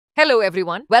Hello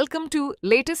everyone, welcome to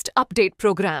latest update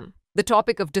program. The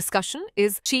topic of discussion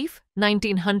is Chief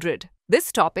 1900.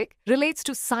 This topic relates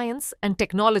to science and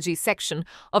technology section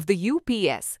of the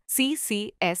UPSC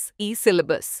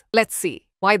syllabus. Let's see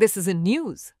why this is in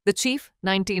news. The Chief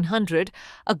 1900,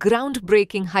 a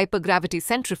groundbreaking hypergravity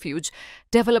centrifuge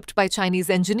developed by Chinese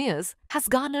engineers, has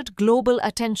garnered global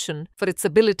attention for its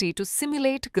ability to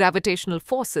simulate gravitational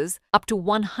forces up to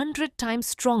 100 times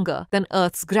stronger than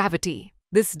Earth's gravity.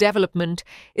 This development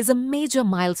is a major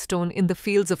milestone in the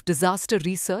fields of disaster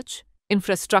research,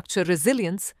 infrastructure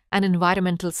resilience, and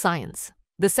environmental science.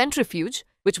 The centrifuge,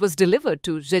 which was delivered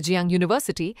to Zhejiang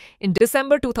University in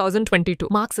December 2022,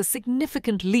 marks a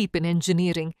significant leap in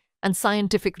engineering and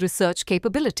scientific research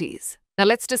capabilities. Now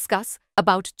let's discuss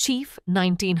about Chief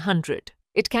 1900.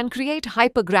 It can create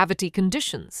hypergravity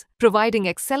conditions, providing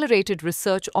accelerated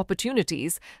research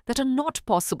opportunities that are not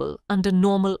possible under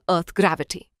normal Earth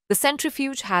gravity. The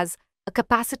centrifuge has a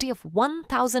capacity of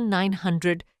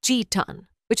 1,900 g-ton,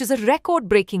 which is a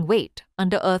record-breaking weight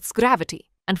under Earth's gravity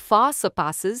and far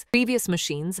surpasses previous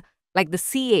machines like the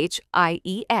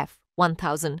CHIEF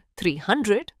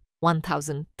 1,300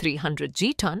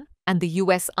 g-ton and the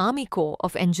U.S. Army Corps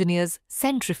of Engineers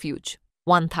centrifuge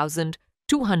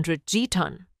 1,200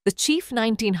 g-ton. The Chief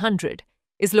 1900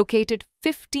 is located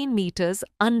 15 meters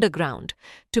underground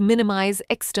to minimize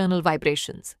external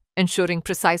vibrations, ensuring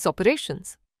precise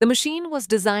operations. The machine was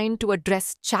designed to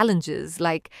address challenges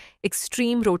like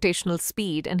extreme rotational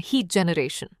speed and heat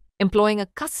generation, employing a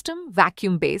custom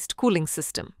vacuum-based cooling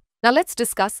system. Now let's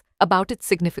discuss about its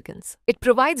significance. It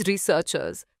provides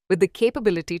researchers with the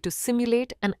capability to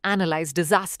simulate and analyze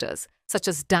disasters such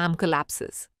as dam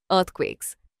collapses,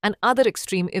 earthquakes, and other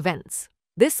extreme events.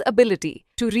 This ability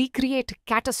to recreate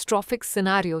catastrophic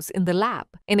scenarios in the lab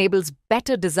enables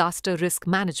better disaster risk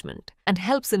management and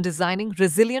helps in designing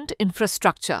resilient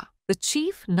infrastructure. The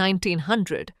Chief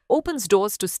 1900 opens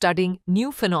doors to studying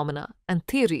new phenomena and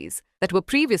theories that were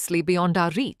previously beyond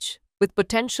our reach, with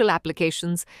potential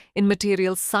applications in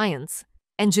materials science,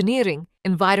 engineering,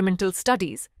 environmental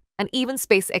studies, and even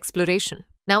space exploration.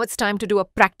 Now it's time to do a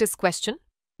practice question.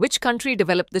 Which country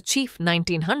developed the Chief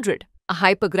 1900? A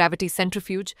hypergravity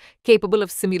centrifuge capable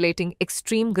of simulating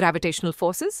extreme gravitational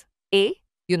forces? A.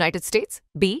 United States.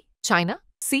 B. China.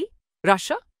 C.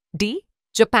 Russia. D.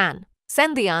 Japan.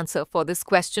 Send the answer for this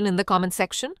question in the comment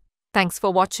section. Thanks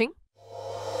for watching.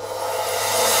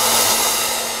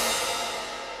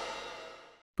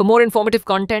 For more informative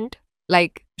content,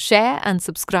 like, share and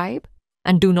subscribe,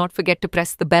 and do not forget to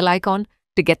press the bell icon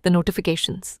to get the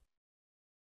notifications.